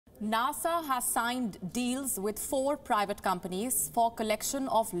NASA has signed deals with 4 private companies for collection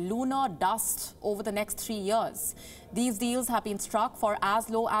of lunar dust over the next 3 years. These deals have been struck for as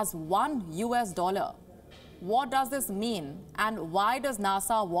low as $1. What does this mean, and why does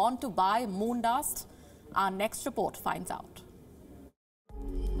NASA want to buy moon dust? Our next report finds out.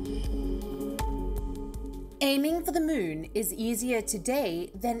 Aiming for the moon is easier today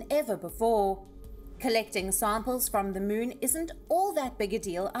than ever before. Collecting samples from the moon isn't all that big a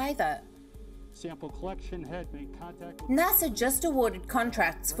deal either. Sample collection had made contact with NASA just awarded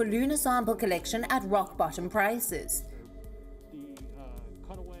contracts for lunar sample collection at rock-bottom prices. the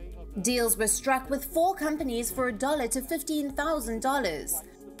cutaway of the Deals were struck with 4 companies for $1 to $15,000.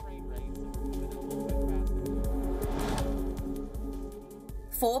 frame rate.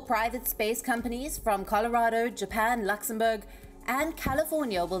 4 private space companies from Colorado, Japan, Luxembourg, and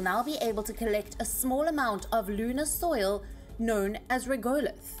California will now be able to collect a small amount of lunar soil known as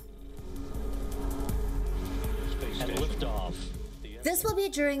regolith. And liftoff. This will be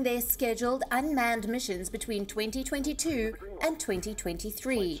during their scheduled unmanned missions between 2022 and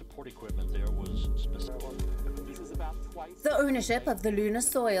 2023. Support equipment there was specific. This is about twice. The ownership of the lunar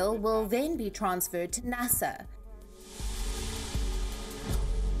soil will then be transferred to NASA.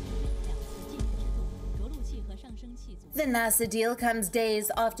 The NASA deal comes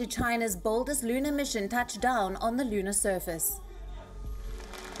days after China's boldest lunar mission touched down on the lunar surface.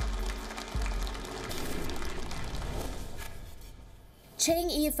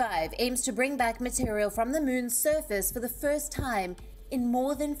 Chang'e 5 aims to bring back material from the moon's surface for the first time in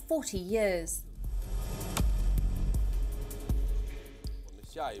more than 40 years.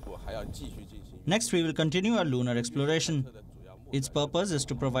 Next, we will continue our lunar exploration. Its purpose is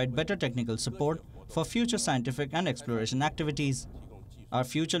to provide better technical support for future scientific and exploration activities. Our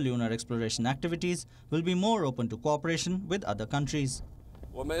future lunar exploration activities will be more open to cooperation with other countries.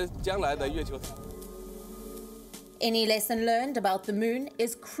 Any lesson learned about the moon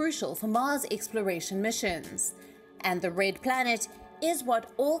is crucial for Mars exploration missions. And the red planet is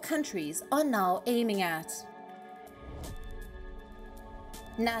what all countries are now aiming at.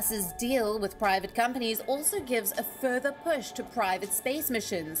 NASA's deal with private companies also gives a further push to private space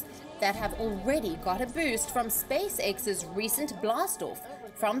missions that have already got a boost from SpaceX's recent blastoff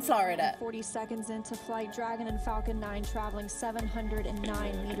from Florida. 40 seconds into flight, Dragon and Falcon 9 traveling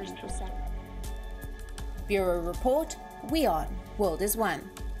 709 meters per second. Bureau Report, WION World is One.